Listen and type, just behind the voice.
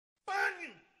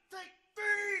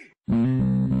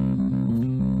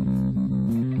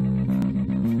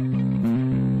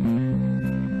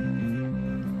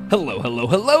Hello, hello,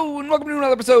 hello, and welcome to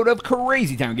another episode of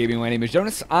Crazy Town Gaming. My name is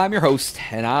Jonas. I'm your host,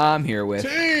 and I'm here with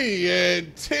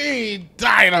TNT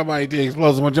Dynamite, the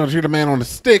explosive one. Jonas, you're the man on the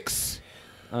sticks.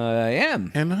 I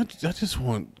am. And I just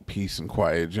want peace and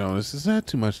quiet, Jonas. Is that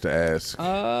too much to ask?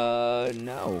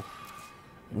 No.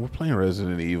 We're playing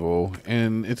Resident Evil,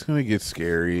 and it's going to get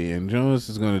scary, and Jonas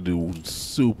is going to do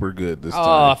super good this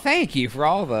time. Oh, thank you for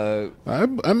all the... I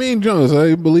mean, Jonas,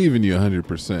 I believe in you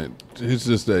 100%. It's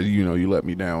just that, you know, you let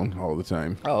me down all the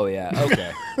time. Oh, yeah,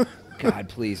 okay. God,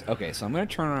 please. Okay, so I'm going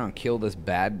to turn around and kill this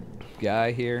bad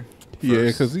guy here first. Yeah,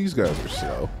 because these guys are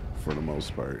slow, for the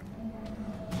most part.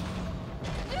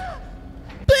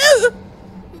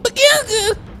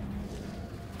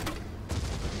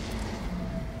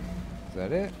 Is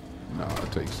that it? No,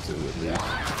 it takes two at least.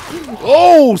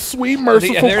 Oh, sweet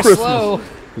merciful they're Christmas. slow.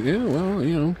 Yeah, well,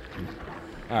 you know.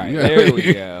 All right, there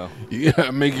we go. You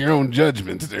gotta make your own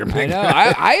judgments there, I man. know.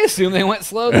 I assumed they went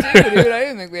slow, too, dude. I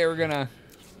didn't think they were going to...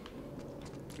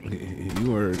 You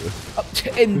were...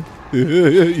 And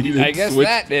you I guess switch.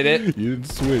 that did it. You didn't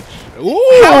switch.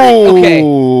 Ooh, okay.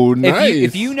 nice.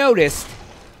 If you noticed,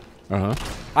 Uh-huh.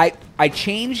 I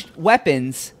changed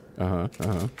weapons.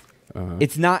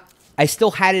 It's not. I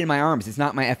still had it in my arms. It's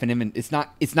not my FNM. It's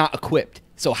not equipped.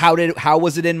 So how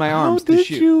was it in my arms to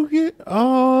shoot? You get?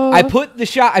 Oh, I put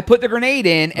the grenade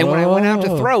in, and when I went out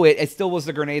to throw it, it still was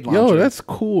the grenade launcher. Yo, that's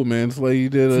cool, man. It's like you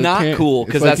did. It's not cool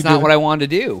because that's not what I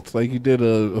wanted to do. It's like you did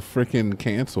a freaking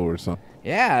cancel or something.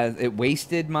 Yeah, it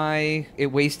wasted my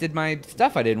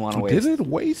stuff. I didn't want to waste. Did it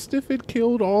waste if it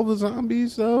killed all the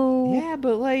zombies though? Yeah,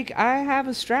 but like I have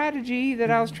a strategy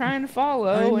that I was trying to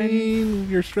follow. I mean,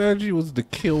 your strategy was to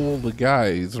kill the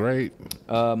guys, right?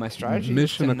 My strategy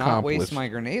Mission was to not waste accomplished. my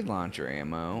grenade launcher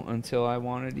ammo until I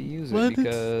wanted to use it But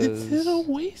because it's a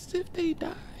waste if they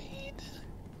died.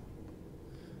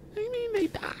 I mean, they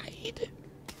died.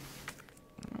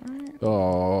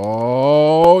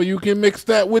 Oh, you can mix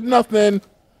that with nothing.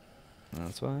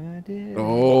 That's why I did.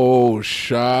 Oh,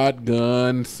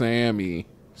 shotgun Sammy.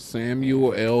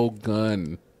 Samuel L.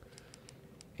 Gun.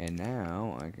 And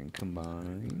now I can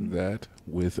combine That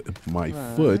with my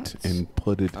foot and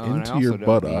put it and I into also your don't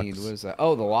buttocks. need- what is that?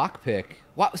 Oh, the lockpick.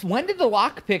 When did the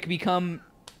lockpick become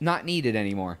not needed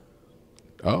anymore?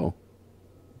 Oh.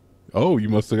 Oh, you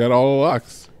must have got all the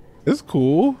locks. It's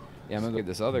cool. Yeah, I'm gonna get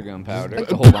this other gunpowder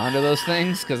to hold on to those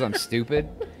things because I'm stupid.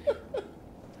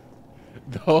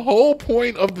 The whole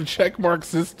point of the checkmark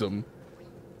system.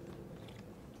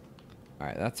 All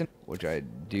right, that's which I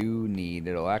do need.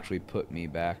 It'll actually put me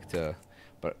back to,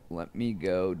 but let me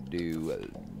go do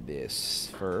this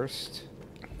first.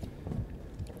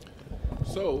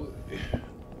 So,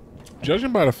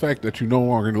 judging by the fact that you no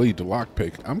longer need the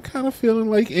lockpick, I'm kind of feeling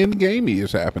like in-gamey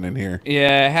is happening here.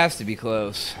 Yeah, it has to be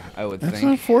close, I would That's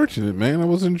think. unfortunate, man. I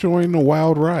was enjoying the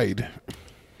wild ride.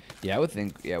 Yeah, I would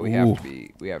think. Yeah, we have to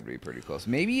be pretty close.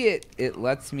 Maybe it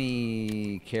lets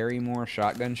me carry more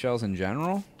shotgun shells in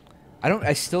general.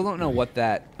 I still don't know what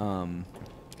that.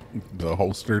 The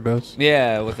holster does.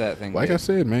 Yeah, what that thing. Like did. I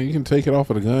said, man, you can take it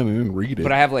off of the gun and then read it.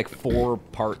 But I have like 4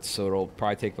 parts, so it'll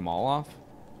probably take them all off.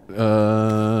 I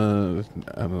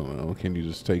don't know. Can you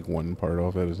just take one part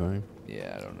off at a time?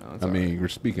 Yeah, I don't know. It's I all mean, right. you're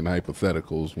speaking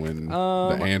hypotheticals when the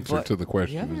answer but to the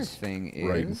question the other is thing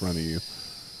right in front of you.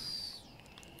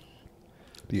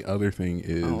 The other thing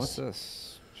is, Oh, what's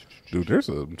this? dude, there's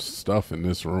some stuff in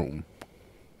this room.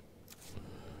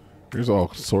 There's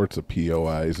all sorts of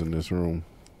POIs in this room.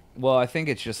 Well, I think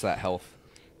it's just that health.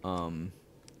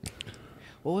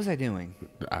 What was I doing?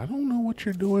 I don't know what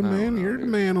you're doing, I don't man. know, You're the dude.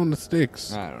 man on the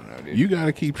sticks. I don't know, dude. You got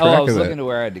to keep Oh, track I was of looking that. to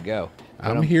where I had to go. But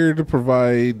I'm here to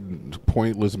provide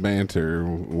pointless banter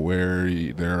where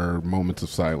there are moments of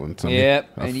silence. Yep,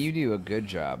 and you do a good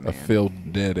job, man. I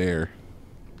filled dead air.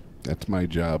 That's my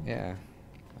job. Yeah.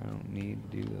 I don't need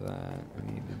to do that. I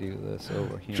need to do this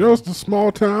over here. Just a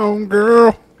small town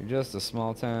girl. You're just a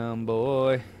small town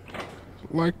boy.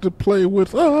 Like to play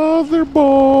with other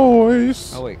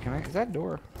boys. Oh wait, is that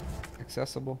door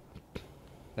accessible?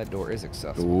 That door is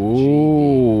accessible.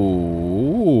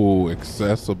 Ooh,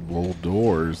 accessible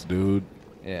doors, dude.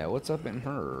 Yeah, what's up in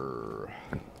her?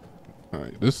 All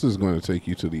right, this is going to take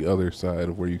you to the other side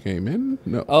of where you came in.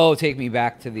 No. Oh, take me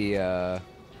back to the There's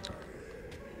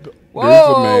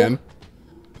Whoa! a man.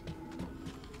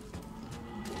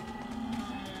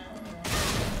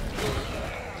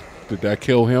 Did that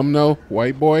kill him, no?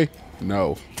 White boy?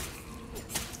 No.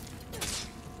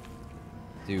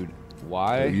 Dude,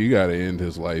 why? You got to end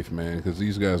his life, man, because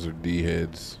these guys are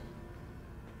D-heads.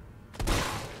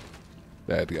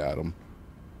 That got him.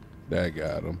 That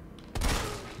got him.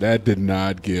 That did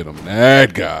not get him.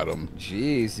 That got him.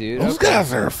 Jeez, dude. Those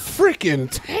guys are freaking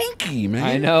tanky, man.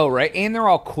 I know, right? And they're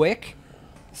all quick.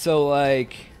 So,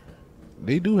 like...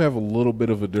 They do have a little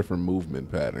bit of a different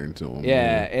movement pattern to them.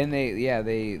 Yeah, and they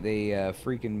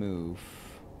freaking move.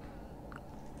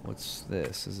 What's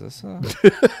this? Is this a...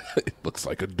 It looks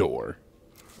like a door.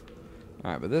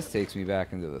 All right, but this takes me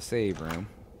back into the save room.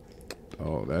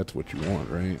 Oh, that's what you want,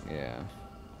 right? Yeah.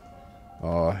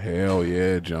 Oh, hell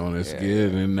yeah, Jonas. Yeah.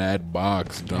 Get in that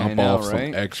box. Dump off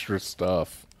right? some extra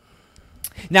stuff.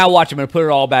 Now watch, I'm going to put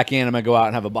it all back in. I'm going to go out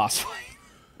and have a boss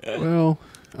fight. Well,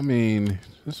 I mean,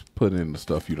 just put in the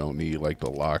stuff you don't need, like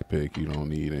the lockpick you don't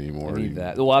need anymore. I need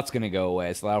that. Well, that's going to go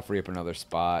away, so that'll free up another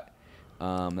spot.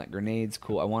 That grenade's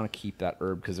cool. I want to keep that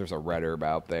herb because there's a red herb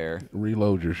out there.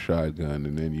 Reload your shotgun,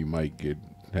 and then you might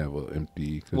have an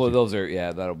empty. Well, those are,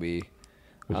 yeah, that'll be...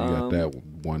 Because you got that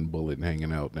one bullet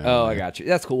hanging out now. Oh, I got you.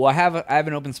 That's cool. Well, I have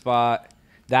an open spot.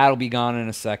 That'll be gone in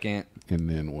a second. And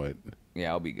then what?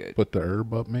 Yeah, I'll be good. Put the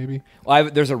herb up, maybe? Well,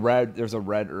 there's a red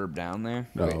herb down there.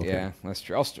 Oh, Wait, okay. Yeah, that's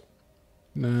true.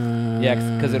 Nah.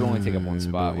 Yeah, because it'll only take up one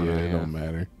spot. Yeah, it don't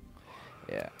matter.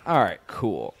 Yeah. All right,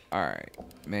 cool. All right.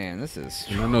 Man, this is...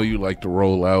 And I know you like to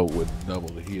roll out with double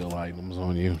the heal items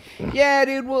on you. Yeah,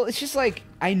 dude. Well, it's just like,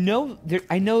 I know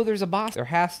there's a boss. There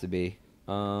has to be.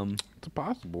 It's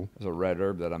possible. There's a red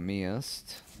herb that I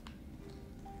missed.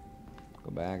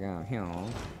 Go back out here.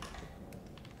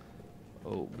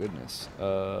 Oh, goodness.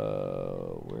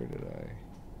 Where did I...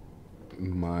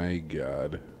 My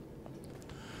God.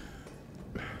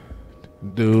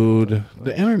 Dude,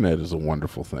 the internet is a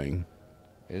wonderful thing.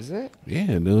 Is it?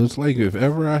 Yeah, dude. It's like if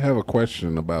ever I have a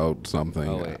question about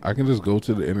something, I can just go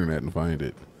to the internet and find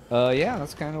it. Yeah,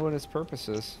 that's kind of what its purpose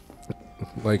is.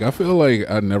 Like, I feel like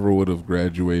I never would have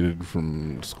graduated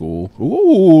from school.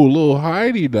 Ooh, little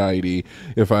hidey-dighty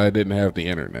if I didn't have the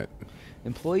internet.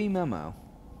 Employee memo.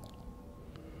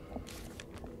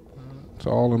 It's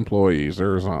all employees.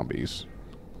 They're zombies.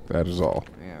 That is all.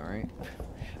 Yeah, right.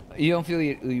 You don't feel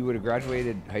you would have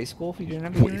graduated high school if you didn't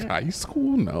have the internet? High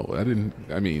school? No, I didn't.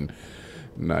 I mean,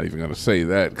 I'm not even going to say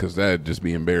that because that'd just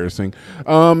be embarrassing.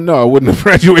 No, I wouldn't have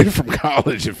graduated from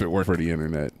college if it weren't for the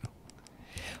internet.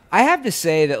 I have to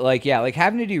say that, like, yeah, like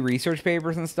having to do research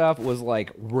papers and stuff was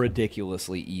like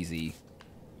ridiculously easy,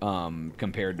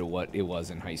 compared to what it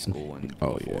was in high school and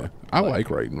before. Yeah, I like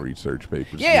writing research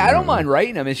papers. Yeah, I don't mind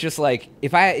writing them. It's just like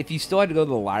if you still had to go to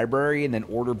the library and then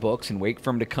order books and wait for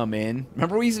them to come in.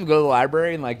 Remember, we used to go to the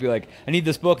library and like be like, I need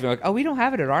this book, and they're like, oh, we don't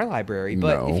have it at our library,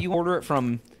 but if you order it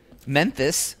from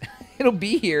Memphis, it'll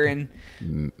be here. And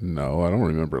no, I don't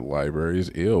remember libraries.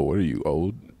 Ew, what are you,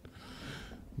 old?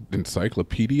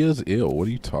 Encyclopedias? Ew, what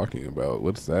are you talking about?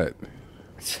 What's that?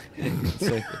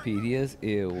 Encyclopedias?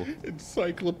 Ew.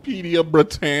 Encyclopedia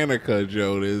Britannica,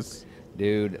 Jonas.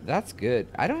 Dude, that's good.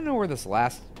 I don't know where this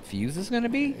last fuse is going to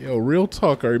be. Yo, real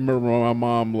talk, I remember my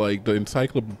mom, like, the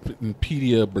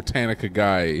Encyclopedia Britannica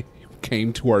guy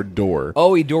came to our door.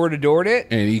 Oh, he door-to-doored it?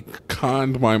 And he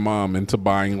conned my mom into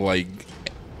buying, like,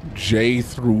 J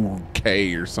through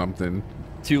K or something.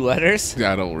 2 letters?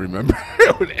 I don't remember.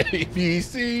 A, B,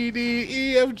 C, D,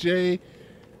 E, F, J,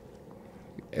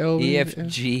 L, E, F,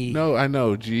 G. No, I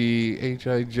know. G, H,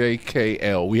 I, J, K,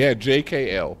 L. We had J,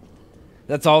 K, L.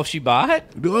 That's all she bought?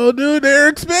 Oh, dude, they're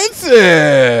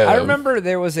expensive. I remember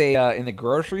there was a, in the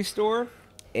grocery store,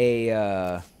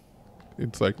 a...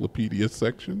 encyclopedia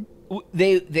section?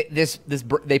 They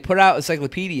put out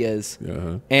encyclopedias,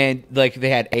 and like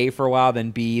they had A for a while, then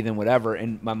B, then whatever,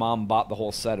 and my mom bought the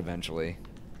whole set eventually.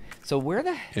 So where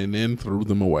the... And then threw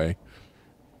them away.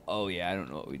 Oh, yeah, I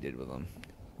don't know what we did with them.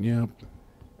 Yep.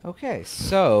 Okay,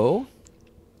 so...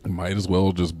 Might as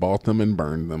well just bought them and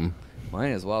burned them. Might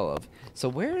as well have. So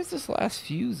where is this last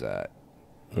fuse at?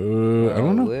 I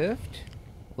don't know. Lift,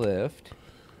 lift,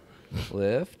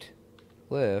 lift,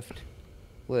 lift,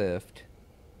 lift.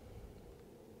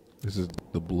 This is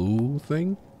the blue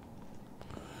thing?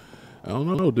 I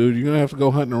don't know, dude. You're going to have to go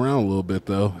hunting around a little bit,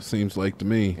 though. It seems like to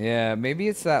me. Yeah, maybe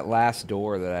it's that last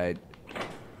door that I...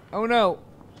 Oh, no.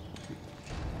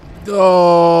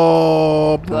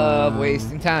 Oh, Love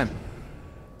wasting time.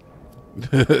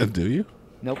 Do you?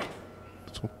 Nope.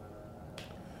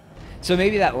 So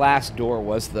maybe that last door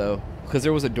was, though, because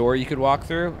there was a door you could walk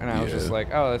through, and I was just like,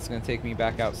 oh, that's going to take me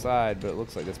back outside, but it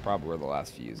looks like that's probably where the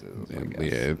last fuse is.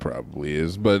 Yeah, it probably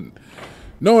is. But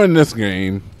knowing this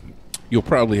game, you'll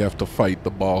probably have to fight the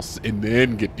boss and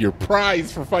then get your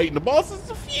prize for fighting the boss is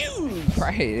the fuse.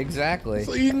 Right, exactly.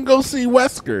 So you can go see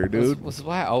Wesker, dude. This is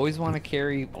why I always want to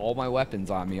carry all my weapons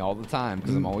on me all the time,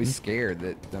 because I'm always scared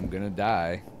that I'm going to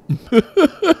die.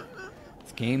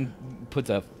 This Game puts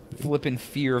a flippin'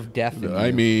 fear of death in you.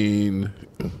 I mean,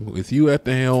 with you at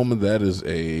the helm, that is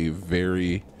a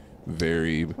very,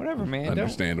 very whatever, man.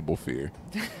 understandable fear.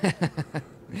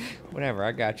 Whatever,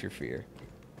 I got your fear.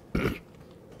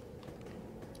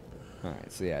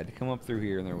 Alright, so yeah, to come up through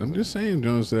here and there was I'm just saying,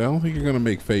 Jonas, I don't think you're going to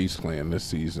make FaZe Clan this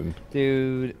season.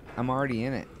 Dude, I'm already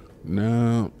in it.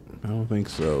 No, I don't think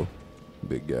so,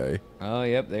 big guy. Oh,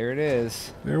 yep, there it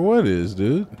is. There what is,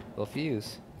 dude? The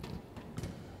fuse.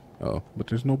 Oh, but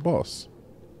there's no boss.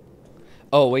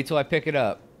 Oh, wait till I pick it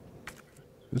up.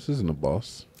 This isn't a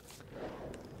boss.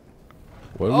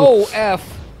 What Oh,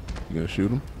 F. You gonna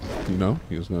shoot him? You know,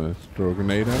 he was gonna throw a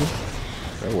grenade at him.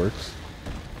 That works.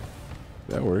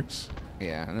 That works.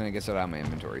 Yeah, and then it gets it out of my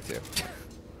inventory too,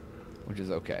 which is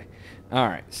okay. All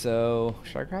right, so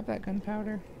should I grab that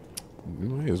gunpowder? You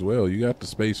might as well. You got the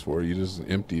space for it. You just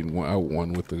emptied out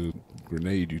one with the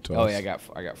grenade you tossed. Oh yeah, I got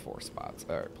 4 spots.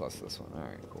 All right, plus this one. All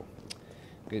right, cool.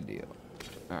 Good deal.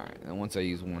 All right, and once I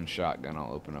use one shotgun,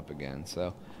 I'll open up again.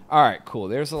 So, all right, cool.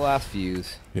 There's the last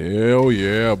fuse. Hell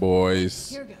yeah, boys.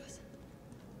 Here goes.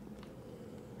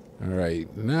 All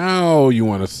right, now you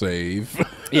want to save.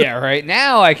 Yeah, right.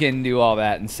 Now I can do all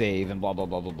that and save and blah, blah,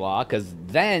 blah, blah, blah, because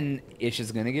then it's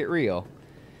just going to get real.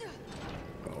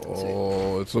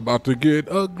 Oh, it's about to get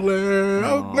ugly.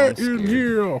 Oh, ugly in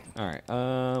here. All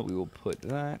right, we will put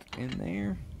that in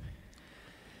there.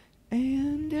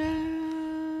 And,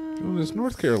 Oh, this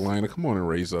North Carolina, come on and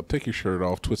raise up. Take your shirt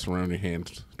off, twist around your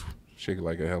hands, shake it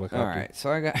like a helicopter. all right,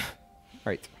 so I got,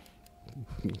 right.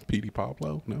 Petey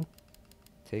Pablo, no?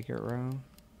 Take it around.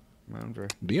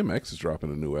 DMX is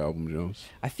dropping a new album, Jones.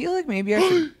 I feel like maybe I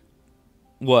should.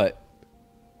 What?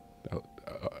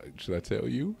 Should I tell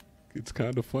you? It's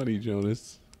kind of funny,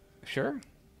 Jonas. Sure.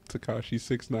 Tekashi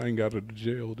 6ix9ine got out of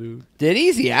jail, dude. Did he?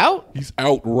 Is he out? He's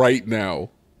out right now.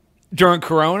 During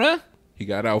Corona? He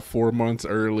got out 4 months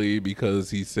early because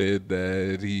he said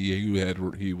that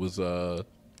he was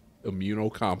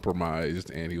immunocompromised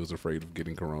and he was afraid of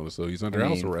getting corona, so he's under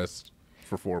house arrest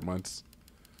for 4 months.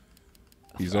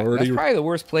 He's already. That's probably the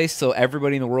worst place, so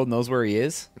everybody in the world knows where he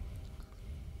is.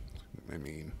 I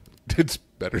mean, it's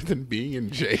better than being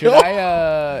in jail. Should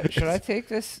I take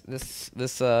this?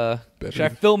 Should I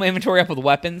fill my inventory up with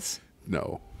weapons?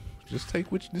 No, just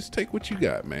take what you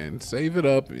got, man. Save it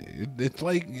up. It's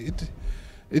like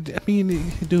I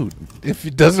mean, dude, if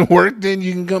it doesn't work, then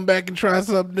you can come back and try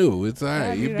something new. It's all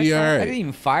right. You'd be all right. I didn't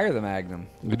even fire the Magnum.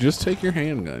 Just take your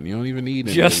handgun. You don't even need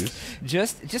it.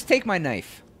 Just take my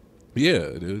knife. Yeah,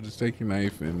 dude. Just take your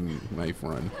knife and knife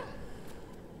run.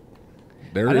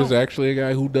 There is actually a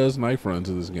guy who does knife runs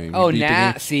in this game. Oh,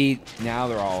 now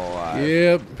they're all alive.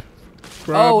 Yep.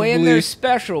 Probably. Oh, and they're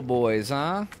special boys,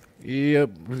 huh?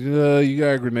 Yep. You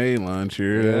got a grenade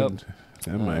launcher. Yep.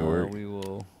 That might work. We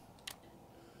will.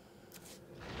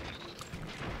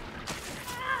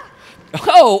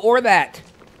 Oh, or that.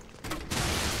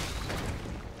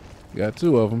 Got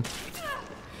 2 of them.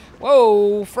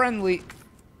 Whoa, friendly.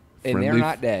 And they're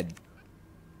not dead.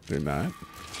 They're not?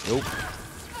 Nope.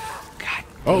 God.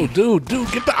 Oh, dude,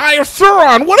 get the Eye of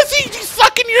Sauron. What is he? He's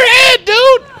sucking your head,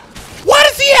 dude. Why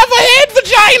does he have a head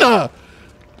vagina?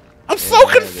 I'm so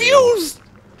confused.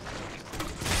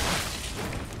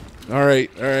 All right.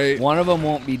 One of them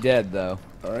won't be dead, though.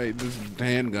 All right, just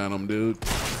handgun him, dude.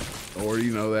 Or,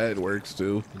 that works,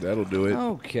 too. That'll do it.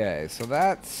 Okay, so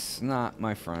that's not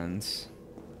my friends.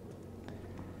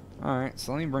 Alright,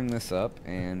 so let me bring this up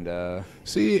and,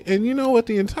 See, and you know what?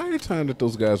 The entire time that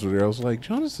those guys were there, I was like,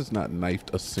 Jonas has not knifed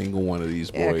a single one of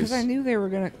these boys. Yeah, because I knew they were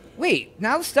gonna... Wait,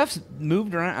 now the stuff's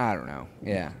moved around? I don't know.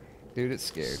 Yeah. Dude, it's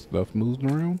scared. Stuff moves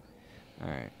around?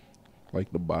 Alright.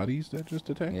 Like the bodies that just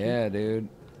attacked you? Yeah, dude.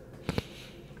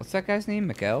 What's that guy's name?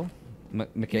 Mikhail?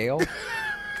 Mikhail?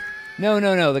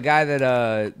 No. The guy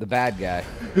that, the bad guy.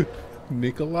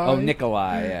 Nikolai? Oh,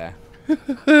 Nikolai, yeah.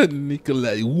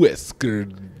 Nikolai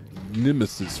Wesker.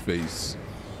 Nemesis face.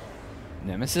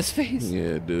 Nemesis face?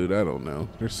 Yeah, dude, I don't know.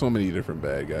 There's so many different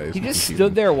bad guys. He just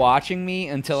stood there watching me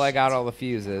until I got all the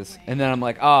fuses. And then I'm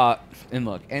like, and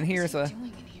look. And here's a...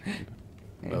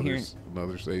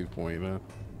 Another save point, huh?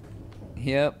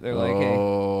 Yep, they're like, hey.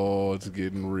 Oh, it's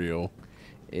getting real.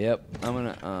 Yep, I'm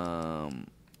gonna,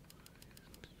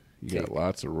 You got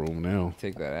lots of room now.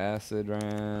 Take that acid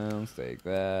rounds, take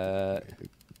that.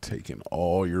 Taking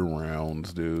all your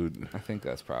rounds, dude. I think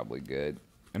that's probably good.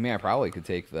 I mean, I probably could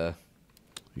take the...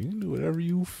 You can do whatever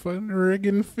you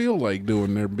friggin' feel like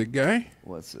doing there, big guy.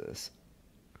 What's this?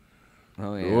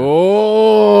 Oh, yeah.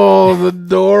 Oh, the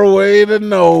doorway to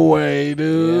no way,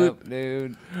 dude. Yep,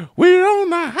 dude. We're on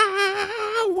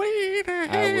the way to hell.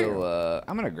 I will.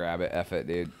 I'm gonna grab it. F it,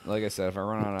 dude. Like I said, if I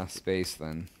run out of space,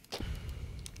 then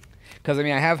because I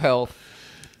mean I have health.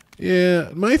 Yeah,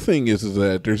 my thing is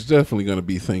that there's definitely going to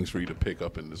be things for you to pick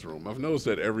up in this room. I've noticed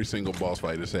that every single boss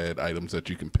fight has had items that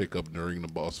you can pick up during the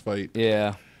boss fight.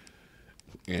 Yeah.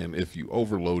 And if you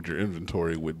overload your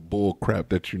inventory with bull crap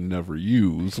that you never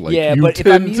use, like yeah, you but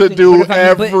tend to do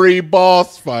every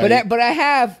boss fight. But I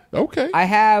have. Okay. I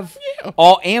have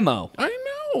all ammo. I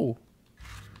know.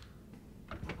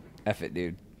 F it,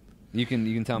 dude. You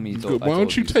can tell me. Why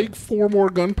don't you take 4 more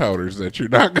gunpowders that you're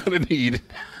not going to need?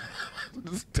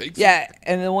 Yeah,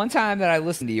 and the one time that I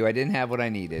listened to you, I didn't have what I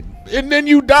needed. And then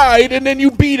you died, and then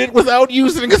you beat it without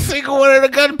using a single one of the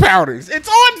gunpowders. It's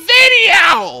on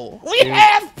video! We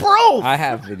have proof! I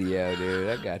have video, dude.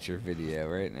 I got your video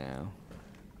right now.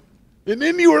 And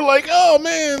then you were like, oh,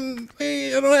 man,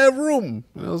 hey, I don't have room.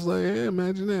 And I was like, hey,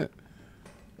 imagine that.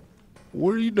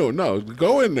 What are you doing? No,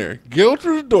 go in there. Go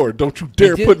through the door. Don't you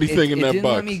dare put anything in that box. It didn't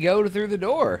let me go through the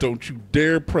door. Don't you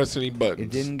dare press any buttons.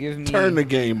 It didn't give me... Turn the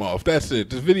game off. That's it.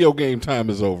 The video game time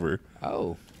is over.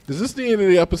 Oh. Is this the end of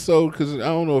the episode? Because I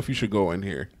don't know if you should go in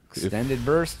here. Extended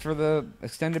burst for the...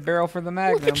 Extended barrel for the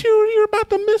Magnum. Look at you. You're about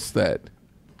to miss that.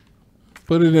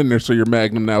 Put it in there so your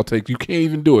Magnum now takes... You can't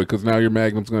even do it because now your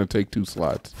Magnum's going to take 2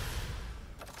 slots.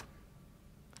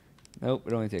 Nope,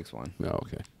 it only takes 1. No,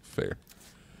 okay. Fair.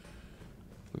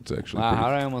 It's actually wow, how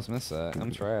did I almost miss that? I'm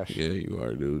trash. Yeah, you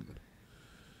are, dude.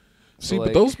 So see,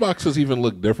 but those boxes even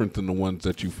look different than the ones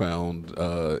that you found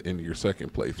in your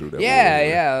second playthrough. Yeah,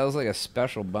 yeah, that was like a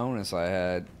special bonus I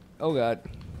had. Oh, God.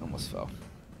 Almost fell.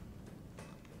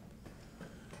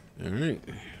 All right.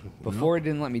 Before it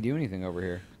didn't let me do anything over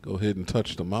here. Go ahead and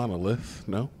touch the monolith.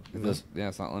 No? Yeah,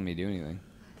 it's not letting me do anything.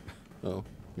 Oh.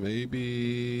 Maybe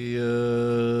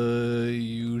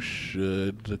you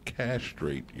should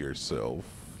castrate yourself.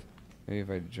 Maybe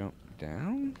if I jump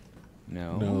down?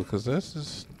 No. No, because that's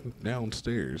just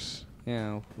downstairs.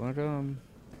 Yeah, what,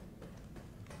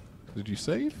 Did you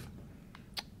save?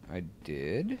 I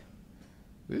did.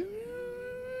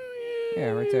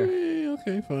 Yeah, right there.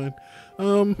 Okay, fine.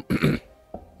 I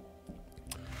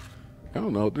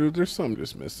don't know. There's something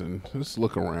just missing. Just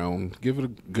look around. Give it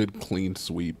a good clean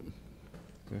sweep.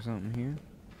 Is there something here?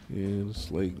 Yeah, it's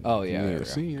like... Oh, yeah. Yeah,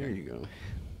 see, there you go.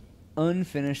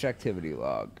 Unfinished activity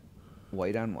log.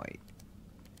 White on white.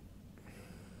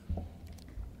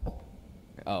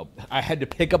 Oh, I had to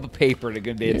pick up a paper to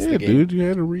convince the game. Yeah, dude, you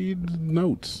had to read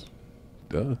notes.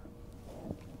 Duh.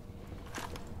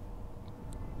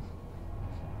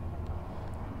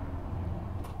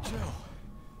 Joe.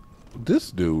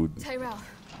 This dude... Tyrell.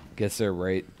 Gets there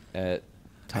right at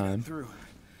time. Through.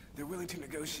 They're willing to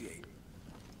negotiate.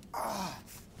 All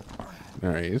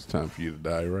right, it's time for you to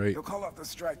die, right? They'll call off the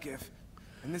strike if,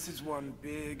 and this is one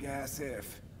big-ass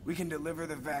if, we can deliver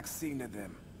the vaccine to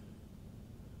them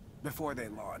before they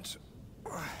launch.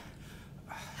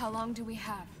 How long do we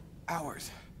have? Hours,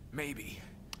 maybe.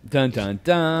 Dun dun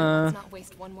dun. Let's not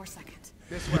waste one more second.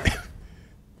 This way.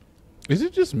 Is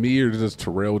it just me, or does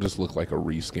Terrell just look like a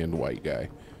reskinned white guy?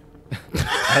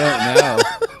 I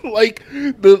don't know. Like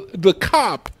the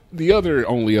cop, the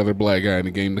only other black guy in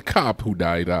the game, the cop who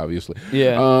died, obviously.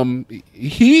 Yeah.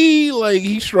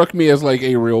 He struck me as like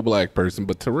a real black person,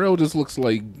 but Terrell just looks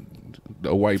like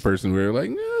a white person. Where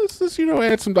like, let's just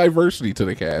add some diversity to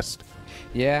the cast.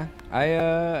 Yeah,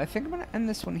 I think I'm gonna end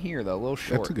this one here though, a little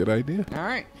short. That's a good idea. All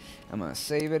right, I'm gonna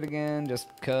save it again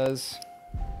just because.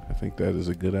 I think that is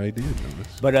a good idea,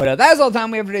 Jonas. But that's all the time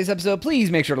we have for today's episode.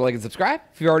 Please make sure to like and subscribe.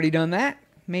 If you've already done that,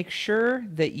 make sure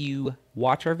that you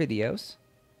watch our videos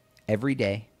every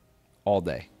day, all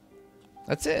day.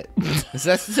 That's it. Is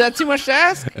that too much to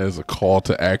ask? As a call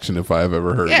to action, if I've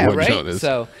ever heard one, right? Jonas.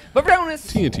 So, but for Jonas,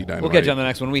 TNT Dinomight. We'll catch you on the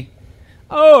next one. We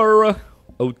are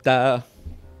Ota.